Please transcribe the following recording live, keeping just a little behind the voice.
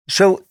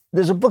So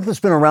there's a book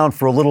that's been around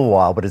for a little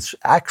while, but it's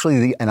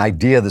actually an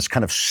idea that's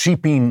kind of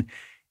seeping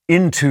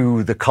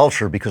into the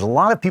culture because a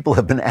lot of people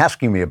have been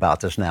asking me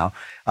about this now.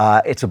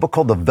 It's a book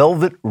called The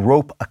Velvet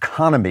Rope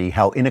Economy,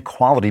 How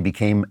Inequality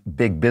Became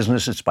Big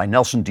Business. It's by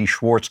Nelson D.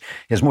 Schwartz.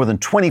 He has more than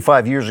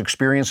 25 years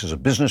experience as a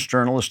business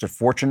journalist at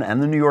Fortune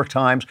and the New York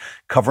Times,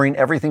 covering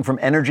everything from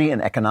energy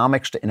and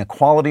economics to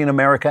inequality in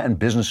America and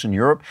business in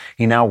Europe.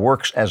 He now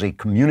works as a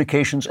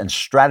communications and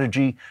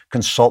strategy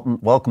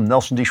consultant. Welcome,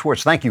 Nelson D.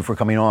 Schwartz. Thank you for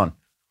coming on.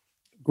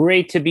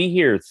 Great to be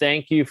here.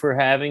 Thank you for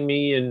having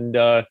me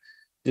and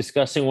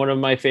discussing one of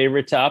my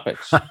favorite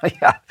topics.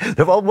 Yeah.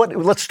 Well,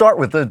 let's start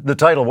with the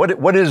title.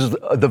 What is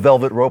the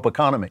velvet rope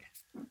economy?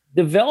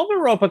 The velvet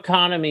rope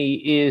economy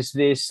is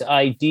this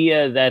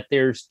idea that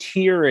there's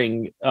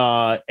tiering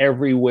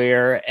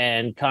everywhere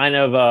and kind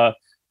of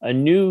a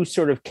new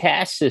sort of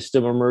caste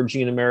system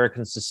emerging in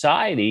American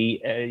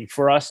society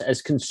for us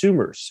as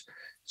consumers.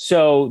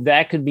 So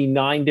that could be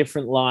 9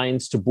 different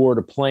lines to board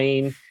a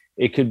plane.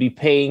 It could be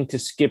paying to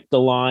skip the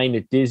line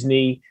at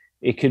Disney.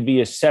 It could be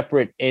a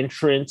separate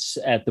entrance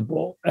at the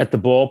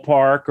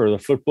ballpark or the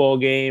football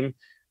game.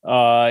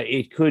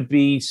 It could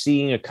be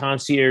seeing a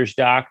concierge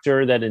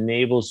doctor that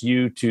enables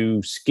you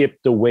to skip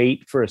the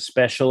wait for a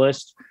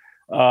specialist.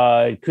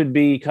 It could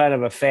be kind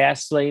of a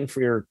fast lane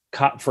for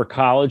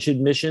college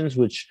admissions,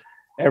 which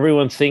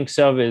everyone thinks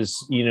of as,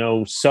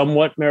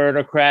 somewhat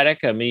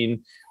meritocratic. I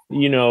mean,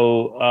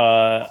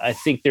 I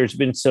think there's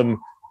been some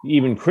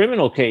even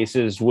criminal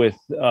cases with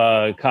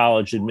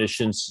college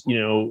admissions,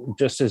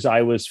 just as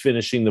I was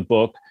finishing the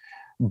book.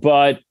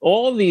 But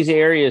all of these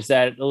areas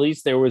that at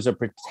least there was a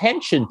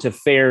pretension to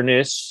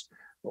fairness,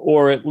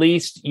 or at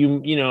least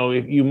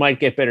you might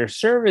get better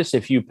service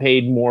if you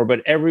paid more, but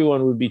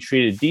everyone would be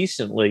treated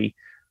decently.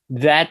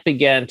 That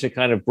began to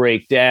kind of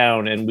break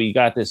down, and we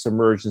got this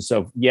emergence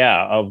of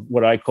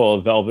what I call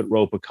a velvet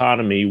rope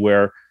economy,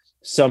 where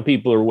some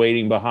people are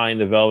waiting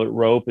behind the velvet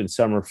rope and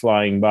some are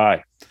flying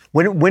by.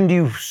 When do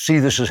you see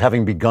this as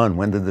having begun?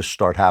 When did this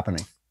start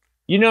happening?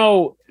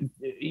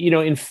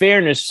 In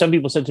fairness, some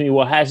people said to me,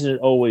 well, hasn't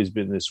it always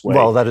been this way?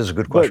 Well, that is a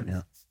good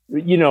question.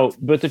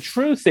 But the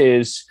truth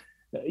is,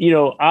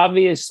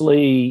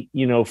 obviously,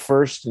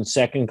 first and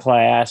second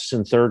class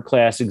and third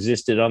class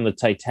existed on the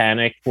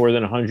Titanic more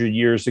than 100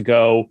 years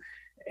ago.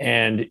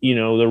 And,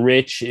 the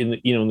rich in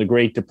the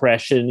Great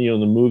Depression,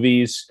 the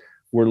movies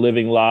were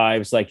living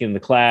lives like in the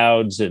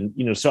clouds. And,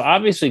 so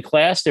obviously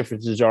class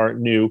differences aren't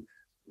new.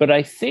 But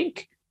I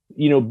think,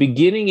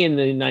 beginning in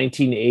the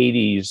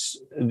 1980s,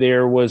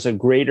 there was a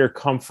greater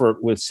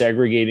comfort with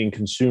segregating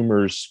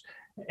consumers.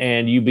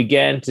 And you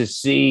began to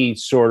see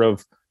sort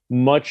of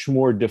much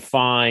more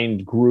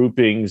defined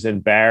groupings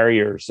and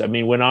barriers. I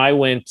mean, when I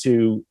went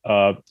to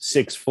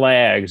Six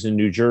Flags in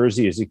New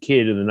Jersey as a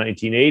kid in the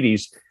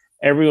 1980s,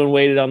 everyone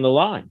waited on the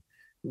line.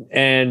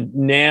 And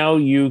now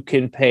you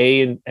can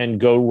pay and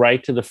go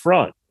right to the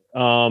front.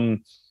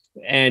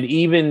 And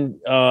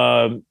even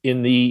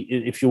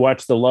if you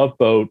watch The Love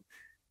Boat,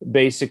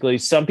 basically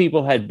some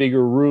people had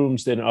bigger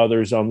rooms than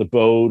others on the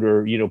boat,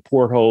 or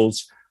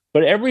portholes,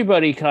 but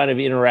everybody kind of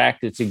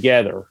interacted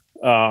together.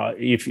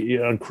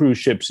 On cruise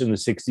ships in the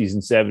 60s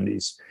and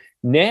 70s,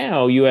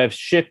 now you have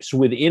ships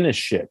within a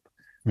ship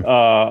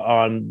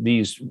on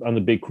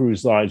the big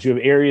cruise lines. You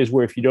have areas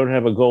where if you don't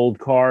have a gold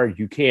card,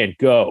 you can't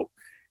go.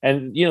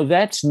 And,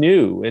 that's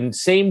new. And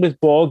same with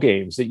ball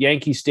games at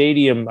Yankee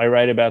Stadium. I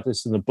write about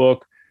this in the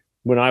book.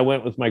 When I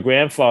went with my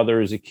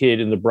grandfather as a kid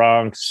in the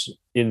Bronx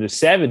in the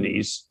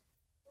 70s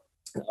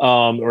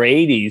or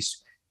 80s,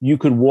 you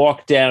could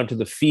walk down to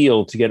the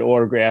field to get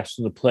autographs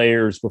from the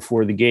players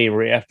before the game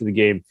or after the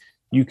game.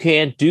 You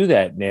can't do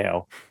that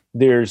now.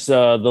 There's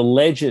the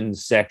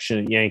Legends section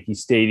at Yankee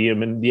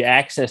Stadium, and the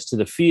access to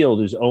the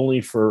field is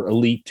only for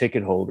elite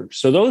ticket holders.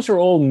 So those are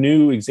all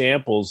new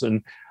examples.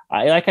 And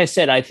like I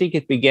said, I think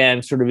it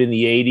began sort of in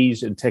the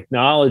 80s, and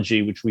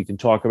technology, which we can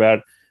talk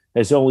about,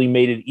 has only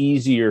made it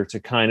easier to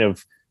kind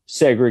of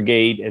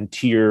segregate and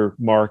tier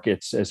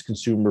markets, as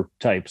consumer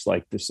types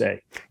like to say.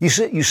 You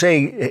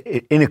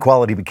say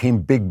inequality became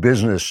big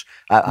business.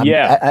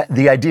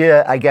 The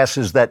idea, I guess,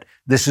 is that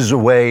this is a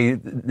way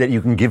that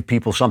you can give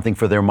people something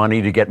for their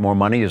money to get more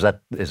money. Is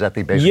that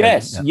the basic?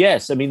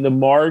 Yes. I mean, the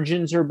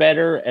margins are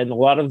better, and a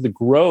lot of the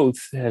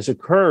growth has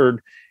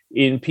occurred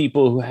in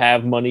people who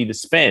have money to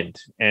spend,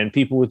 and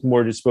people with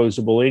more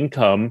disposable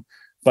income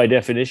by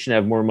definition,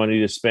 have more money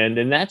to spend.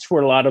 And that's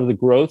where a lot of the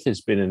growth has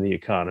been in the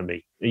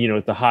economy,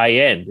 at the high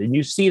end. And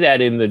you see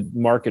that in the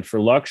market for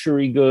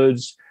luxury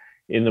goods,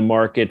 in the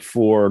market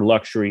for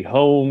luxury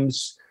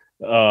homes,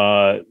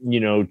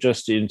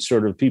 just in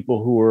sort of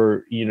people who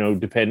are,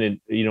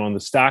 dependent, on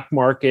the stock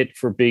market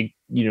for big,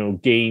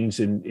 gains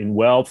in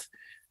wealth.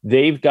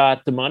 They've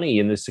got the money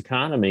in this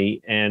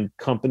economy, and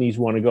companies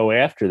want to go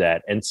after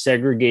that. And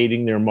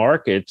segregating their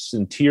markets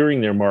and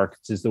tiering their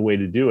markets is the way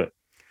to do it.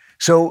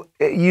 So,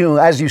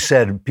 as you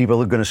said,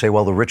 people are going to say,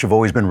 well, the rich have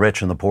always been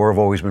rich and the poor have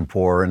always been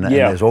poor. And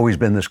there's always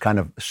been this kind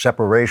of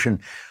separation.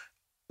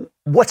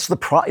 What's the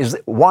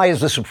why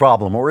is this a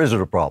problem, or is it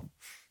a problem?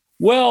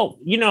 Well,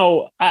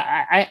 the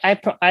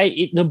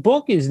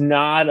book is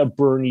not a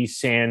Bernie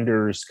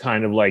Sanders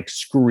kind of like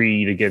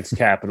screed against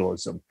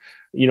capitalism.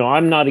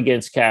 I'm not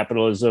against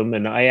capitalism,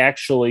 and I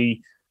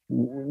actually,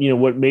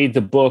 what made the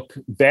book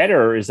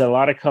better is that a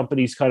lot of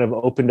companies kind of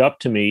opened up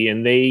to me,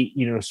 and they,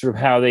 sort of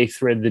how they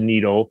thread the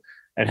needle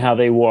and how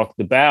they walk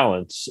the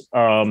balance.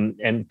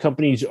 And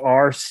companies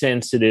are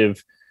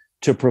sensitive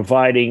to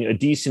providing a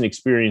decent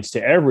experience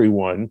to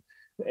everyone,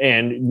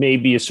 and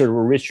maybe a sort of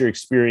a richer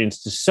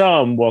experience to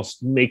some,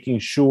 whilst making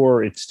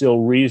sure it's still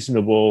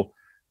reasonable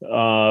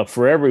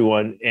for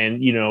everyone.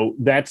 And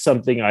that's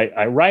something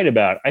I write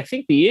about. I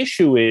think the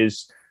issue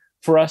is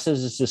for us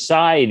as a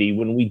society,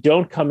 when we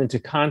don't come into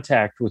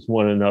contact with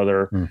one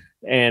another,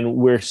 and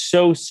we're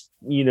so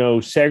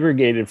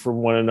segregated from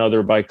one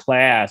another by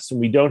class, and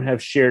we don't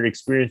have shared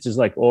experiences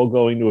like all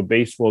going to a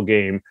baseball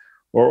game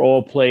or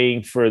all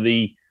playing for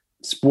the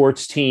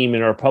sports team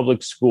in our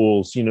public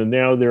schools.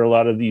 Now there are a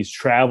lot of these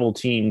travel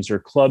teams or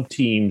club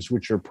teams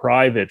which are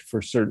private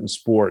for certain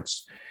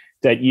sports,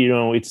 that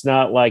it's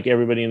not like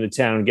everybody in the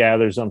town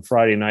gathers on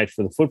Friday night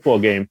for the football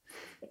game.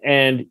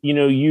 And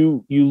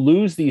you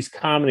lose these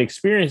common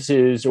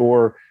experiences,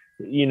 or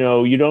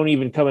you don't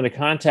even come into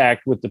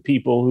contact with the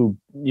people who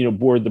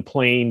board the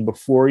plane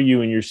before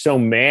you, and you're so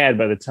mad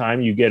by the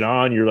time you get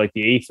on, you're like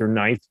the 8th or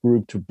 9th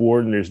group to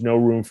board and there's no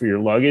room for your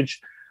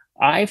luggage.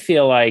 I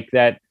feel like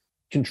that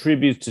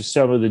contributes to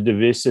some of the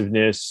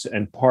divisiveness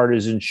and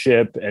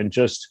partisanship and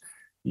just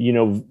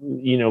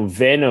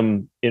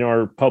venom in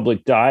our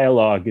public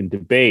dialogue and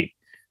debate.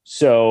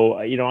 So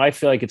I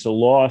feel like it's a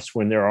loss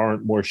when there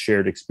aren't more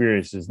shared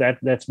experiences.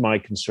 That's my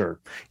concern.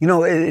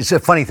 It's a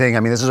funny thing.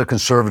 I mean, this is a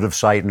conservative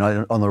site,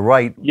 and on the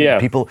right,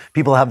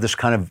 people have this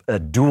kind of a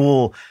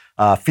dual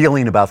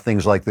feeling about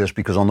things like this,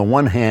 because on the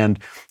one hand,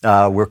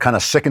 we're kind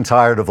of sick and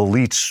tired of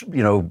elites,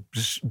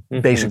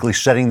 basically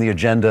setting the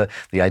agenda.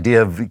 The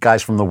idea of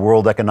guys from the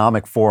World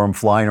Economic Forum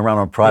flying around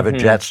on private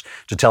jets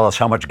to tell us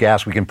how much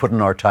gas we can put in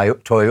our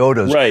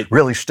Toyotas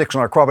really sticks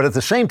in our craw. But at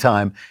the same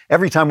time,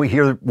 every time we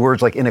hear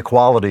words like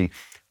inequality,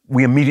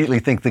 we immediately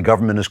think the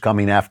government is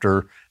coming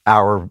after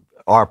our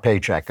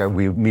paycheck.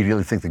 We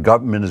immediately think the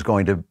government is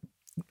going to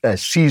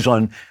seize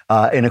on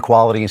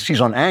inequality and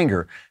seize on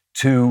anger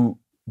to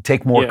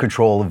take more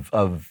control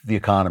of the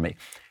economy.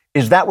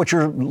 Is that what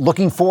you're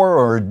looking for,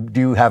 or do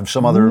you have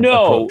some other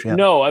approach?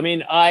 No. I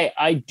mean,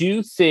 I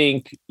do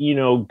think,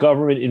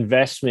 government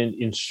investment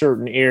in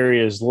certain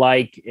areas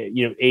like,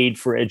 aid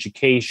for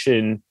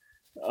education,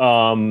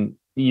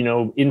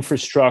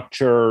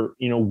 infrastructure,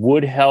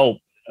 would help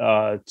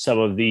some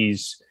of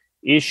these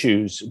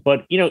issues.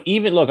 But,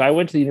 even look, I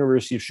went to the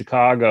University of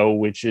Chicago,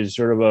 which is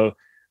sort of a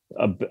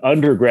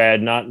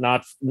undergrad,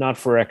 not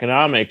for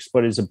economics,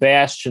 but is a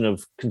bastion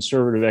of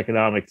conservative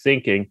economic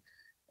thinking.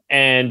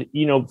 And,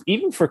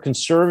 even for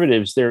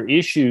conservatives, there are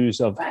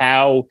issues of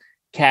how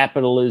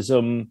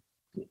capitalism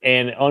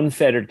and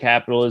unfettered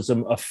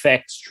capitalism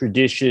affects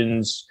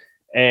traditions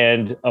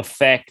and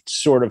affects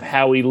sort of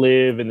how we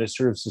live in this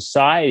sort of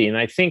society. And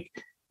I think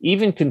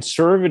even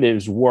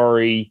conservatives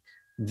worry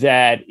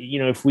that,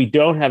 if we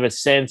don't have a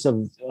sense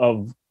of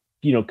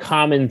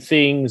common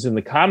things in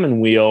the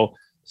commonweal,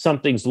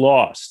 something's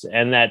lost,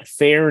 and that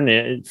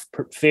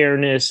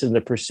fairness and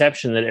the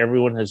perception that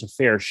everyone has a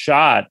fair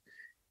shot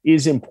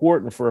is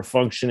important for a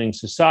functioning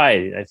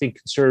society. I think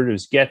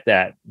conservatives get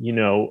that,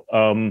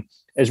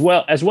 as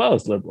well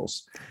as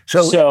liberals.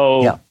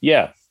 So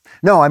yeah.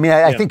 No, I mean,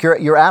 I think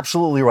you're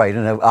absolutely right,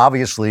 and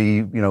obviously,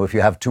 if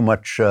you have too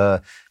much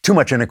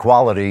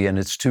inequality and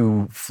it's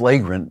too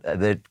flagrant,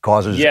 that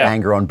causes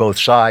anger on both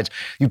sides.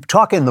 You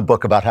talk in the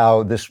book about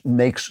how this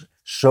makes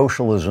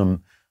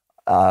socialism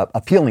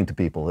appealing to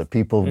people, that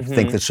people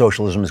think that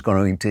socialism is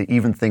going to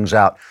even things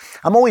out.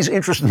 I'm always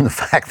interested in the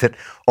fact that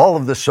all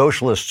of the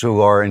socialists who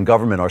are in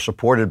government are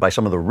supported by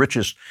some of the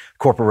richest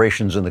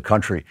corporations in the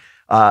country.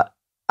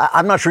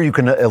 I'm not sure you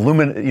can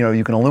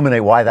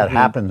illuminate why that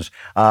happens,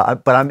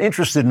 but I'm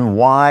interested in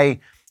why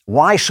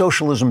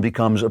socialism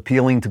becomes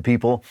appealing to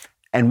people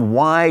and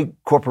why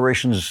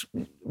corporations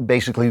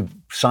basically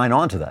sign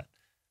on to that.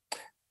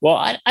 Well,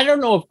 I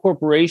don't know if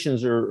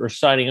corporations are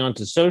signing on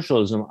to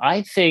socialism.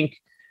 I think,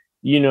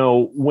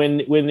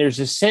 when there's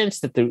a sense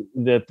that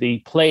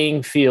the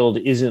playing field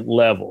isn't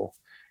level,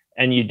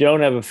 and you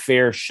don't have a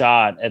fair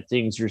shot at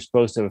things you're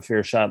supposed to have a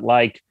fair shot,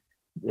 like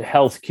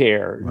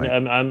healthcare.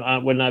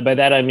 Right. By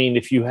that I mean,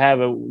 if you have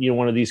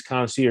one of these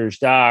concierge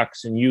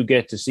docs and you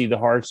get to see the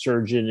heart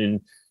surgeon,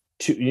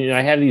 and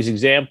I have these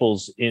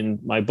examples in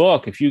my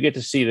book. If you get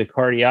to see the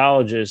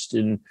cardiologist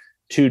in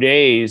 2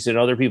 days, and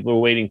other people are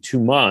waiting 2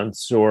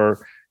 months,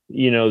 or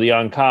the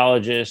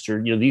oncologist,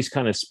 or these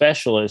kind of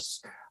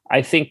specialists,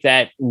 I think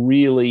that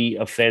really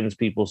offends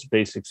people's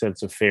basic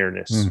sense of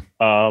fairness.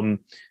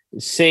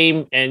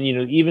 Same, and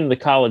even the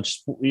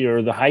college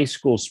or the high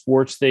school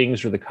sports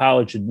things, or the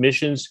college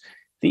admissions,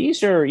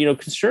 these are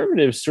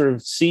conservatives sort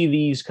of see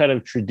these kind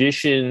of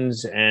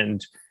traditions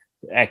and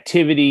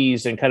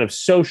activities and kind of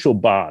social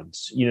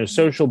bonds.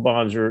 Social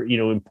bonds are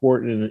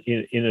important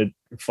in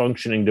a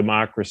functioning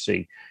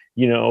democracy,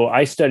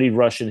 I studied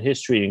Russian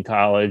history in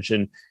college,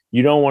 and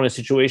you don't want a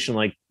situation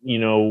like,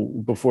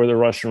 before the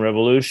Russian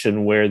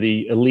Revolution, where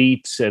the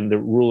elites and the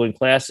ruling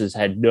classes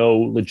had no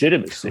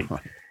legitimacy.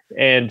 Right.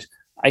 And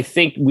I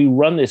think we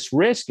run this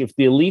risk if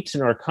the elites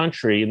in our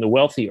country and the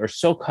wealthy are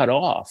so cut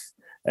off,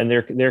 and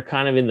they're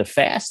kind of in the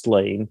fast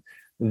lane,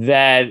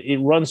 that it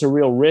runs a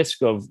real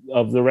risk of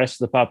the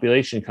rest of the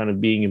population kind of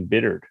being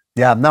embittered.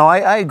 Yeah, no,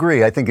 I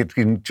agree. I think it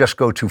can just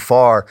go too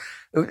far.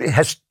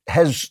 Has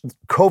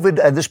COVID,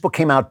 and this book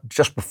came out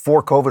just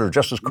before COVID or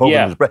just as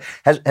COVID was,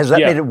 has that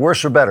made it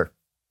worse or better?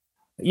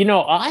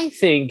 I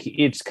think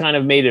it's kind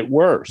of made it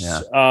worse.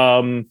 Yeah.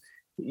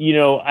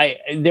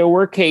 There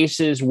were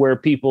cases where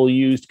people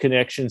used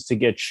connections to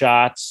get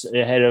shots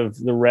ahead of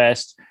the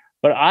rest,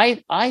 but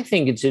I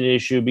think it's an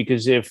issue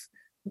because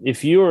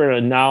if you're a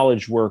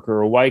knowledge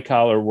worker, a white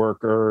collar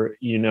worker,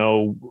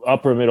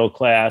 upper middle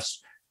class,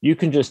 you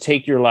can just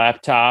take your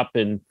laptop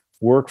and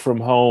work from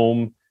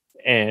home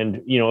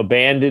and,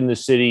 abandon the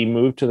city,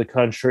 move to the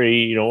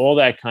country, all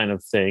that kind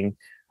of thing.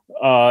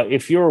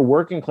 If you're a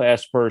working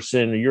class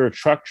person, you're a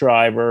truck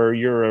driver,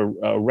 you're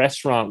a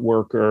restaurant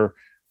worker,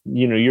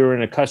 you're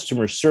in a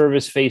customer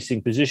service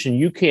facing position,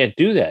 you can't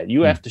do that.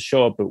 You have to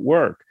show up at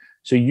work.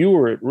 So you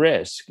were at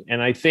risk.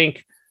 And I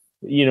think,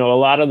 a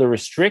lot of the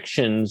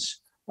restrictions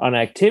on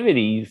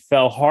activity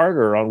fell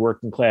harder on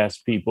working class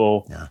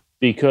people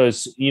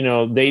because,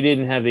 they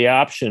didn't have the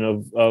option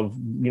of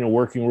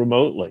working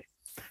remotely.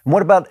 And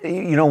what about,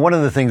 one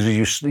of the things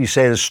is you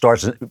say this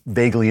starts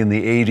vaguely in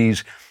the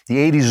 80s.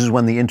 The 80s is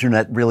when the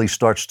internet really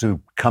starts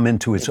to come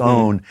into its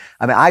own.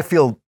 I mean, I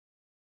feel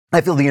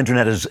the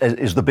internet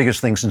is the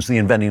biggest thing since the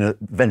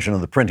invention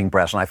of the printing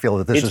press, and I feel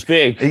that this is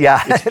big.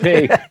 Yeah, it's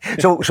big.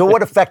 So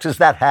what effect has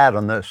that had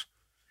on this?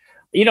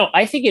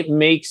 I think it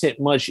makes it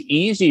much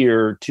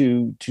easier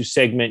to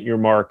segment your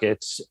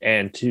markets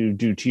and to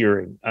do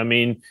tiering. I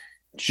mean,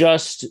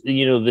 just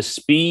the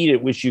speed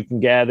at which you can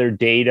gather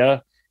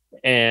data,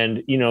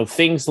 and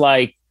things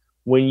like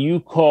when you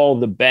call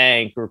the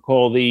bank or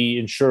call the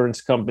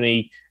insurance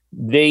company,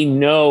 they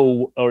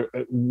know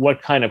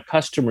what kind of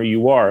customer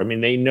you are. I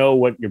mean, they know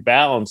what your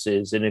balance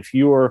is. And if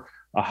you're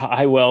a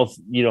high wealth,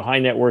 high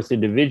net worth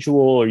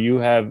individual, or you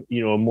have,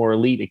 a more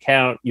elite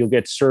account, you'll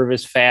get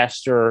service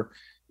faster,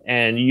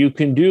 and you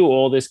can do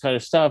all this kind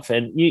of stuff.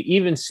 And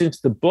even since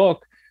the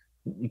book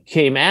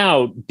came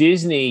out,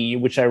 Disney,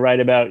 which I write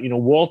about,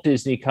 Walt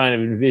Disney kind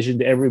of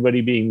envisioned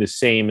everybody being the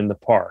same in the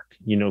park.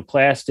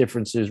 Class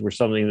differences were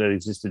something that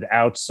existed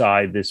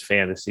outside this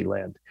fantasy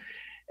land.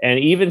 And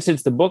even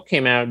since the book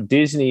came out,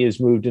 Disney has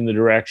moved in the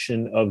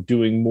direction of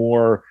doing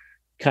more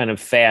kind of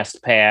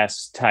fast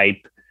pass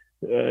type,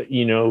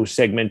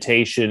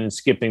 segmentation,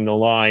 skipping the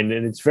line.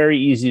 And it's very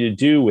easy to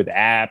do with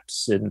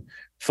apps and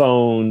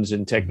phones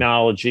and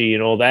technology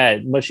and all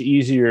that. Much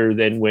easier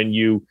than when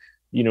you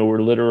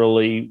were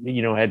literally,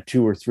 had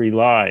 2 or 3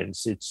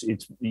 lines. It's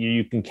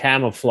you can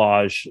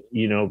camouflage,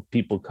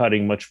 people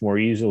cutting much more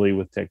easily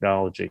with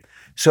technology.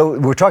 So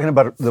we're talking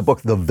about the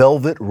book, The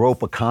Velvet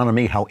Rope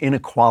Economy, How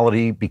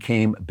Inequality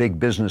Became Big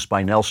Business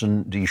by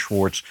Nelson D.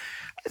 Schwartz.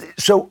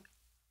 So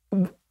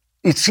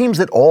it seems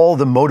that all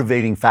the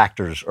motivating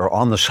factors are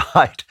on the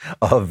side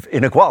of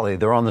inequality.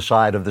 They're on the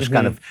side of this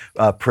kind of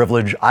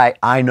privilege.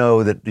 I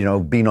know that,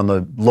 being on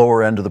the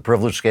lower end of the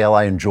privilege scale,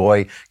 I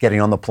enjoy getting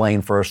on the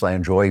plane first. I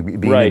enjoy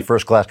being in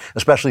first class,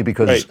 especially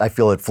because I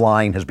feel that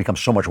flying has become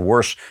so much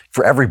worse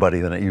for everybody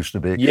than it used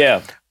to be.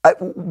 Yeah.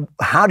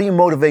 How do you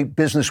motivate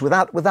business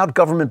without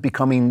government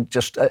becoming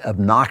just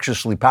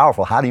obnoxiously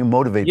powerful? How do you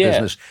motivate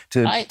business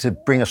to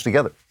bring us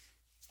together?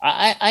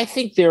 I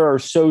think there are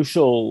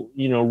social,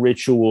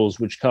 rituals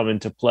which come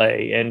into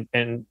play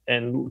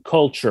and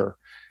culture.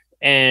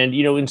 And,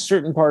 in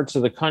certain parts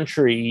of the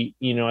country,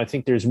 I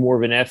think there's more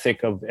of an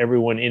ethic of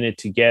everyone in it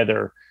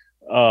together,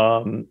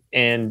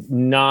 and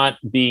not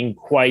being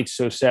quite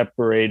so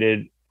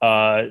separated.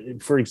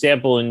 For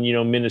example, in,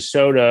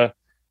 Minnesota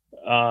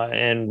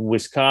and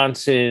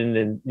Wisconsin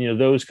and,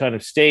 those kind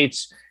of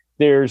states,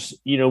 there's,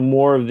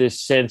 more of this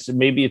sense,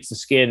 maybe it's the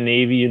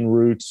Scandinavian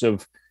roots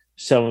of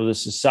some of the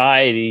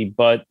society,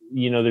 but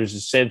there's a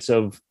sense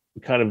of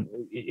kind of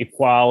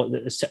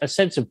equality, a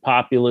sense of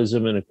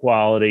populism and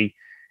equality.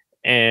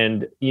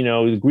 And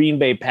the Green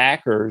Bay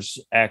Packers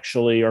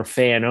actually are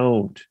fan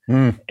owned,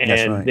 and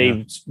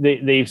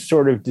they've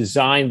sort of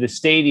designed the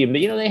stadium.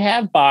 They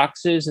have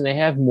boxes and they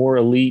have more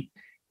elite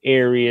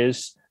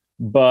areas,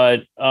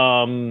 but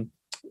Scandinavia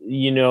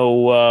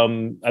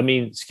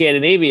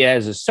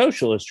has a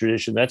socialist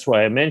tradition. That's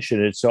why I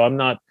mentioned it. So I'm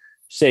not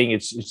saying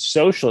it's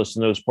socialist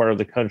in that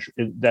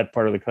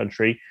part of the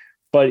country.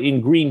 But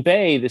in Green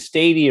Bay, the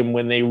stadium,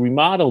 when they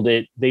remodeled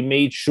it, they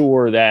made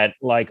sure that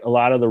like a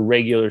lot of the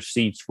regular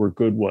seats were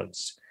good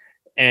ones.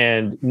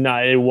 And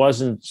it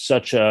wasn't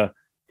such a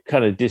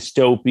kind of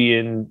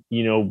dystopian,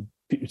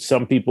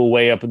 some people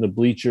way up in the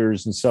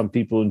bleachers and some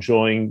people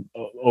enjoying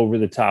over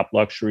the top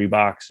luxury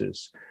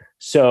boxes.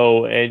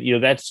 So, and,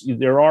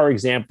 there are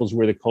examples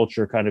where the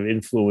culture kind of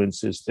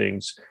influences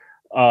things.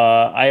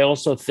 I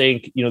also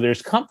think,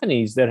 there's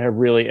companies that have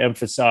really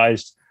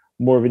emphasized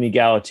more of an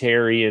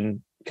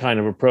egalitarian kind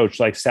of approach,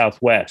 like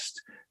Southwest.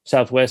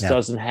 Southwest Yeah.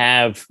 doesn't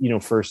have,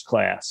 first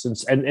class,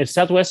 and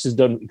Southwest has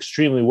done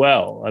extremely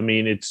well. I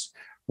mean, it's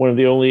one of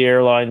the only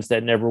airlines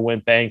that never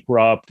went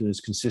bankrupt and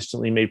has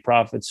consistently made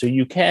profits. So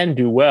you can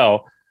do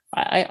well.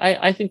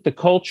 I think the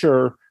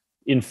culture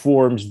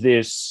informs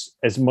this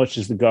as much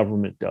as the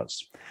government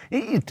does.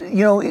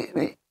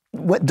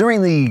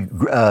 During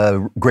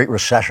the Great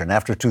Recession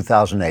after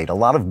 2008, a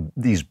lot of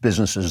these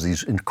businesses,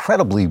 these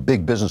incredibly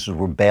big businesses,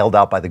 were bailed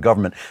out by the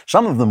government.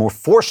 Some of them were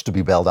forced to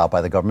be bailed out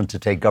by the government to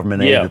take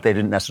government aid that they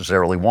didn't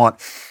necessarily want.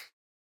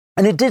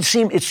 And it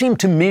seemed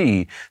to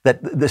me that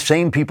the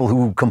same people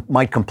who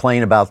might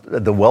complain about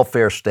the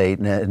welfare state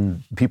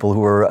and people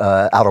who are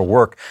out of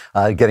work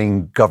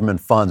getting government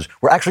funds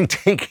were actually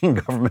taking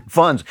government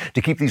funds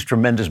to keep these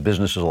tremendous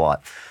businesses alive.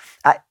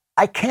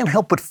 I can't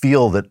help but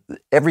feel that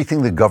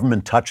everything the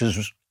government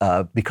touches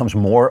becomes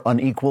more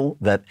unequal.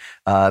 That,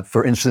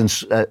 for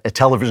instance, a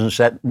television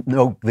set,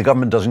 no, the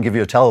government doesn't give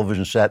you a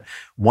television set.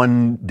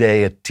 One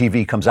day a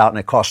TV comes out and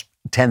it costs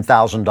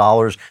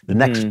 $10,000. The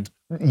next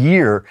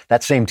year,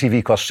 that same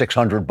TV costs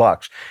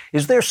 $600.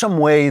 Is there some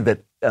way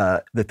that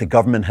that the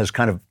government has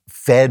kind of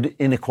fed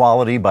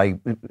inequality by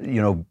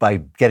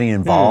getting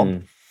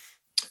involved?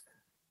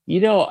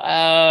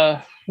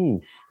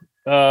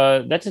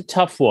 That's a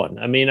tough one.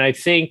 I mean, I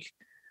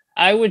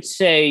would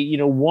say,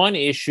 one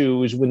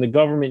issue is when the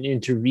government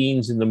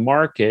intervenes in the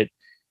market,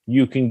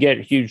 you can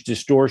get huge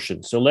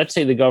distortions. So let's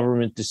say the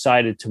government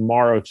decided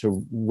tomorrow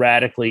to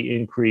radically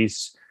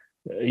increase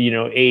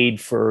aid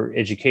for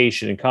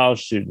education and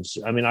college students.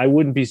 I mean, I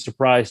wouldn't be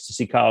surprised to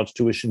see college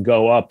tuition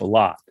go up a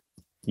lot,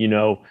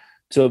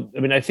 So, I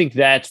mean, I think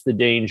that's the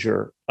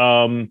danger.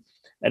 And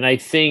I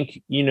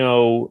think,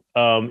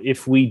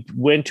 if we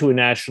went to a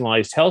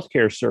nationalized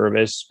healthcare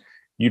service,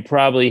 you'd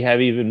probably have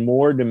even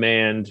more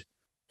demand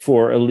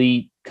for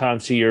elite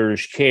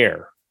concierge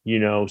care,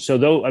 So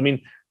though, I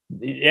mean,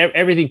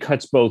 everything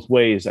cuts both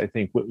ways, I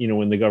think,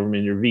 when the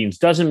government intervenes.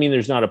 Doesn't mean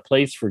there's not a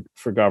place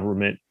for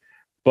government.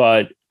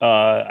 But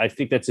I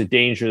think that's a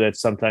danger that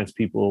sometimes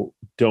people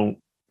don't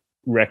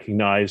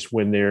recognize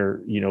when they're,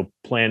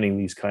 planning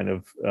these kind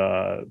of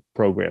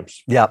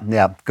programs.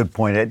 Yeah, good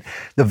point.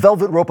 The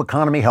Velvet Rope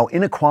Economy, How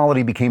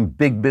Inequality Became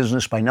Big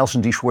Business by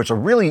Nelson D. Schwartz, a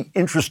really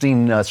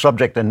interesting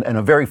subject and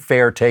a very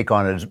fair take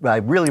on it. I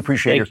really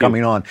appreciate your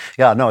coming on.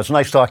 Yeah, no, it's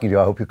nice talking to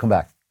you. I hope you come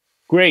back.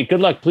 Great. Good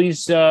luck.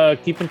 Please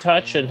keep in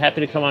touch and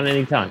happy to come on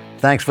anytime.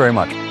 Thanks very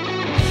much.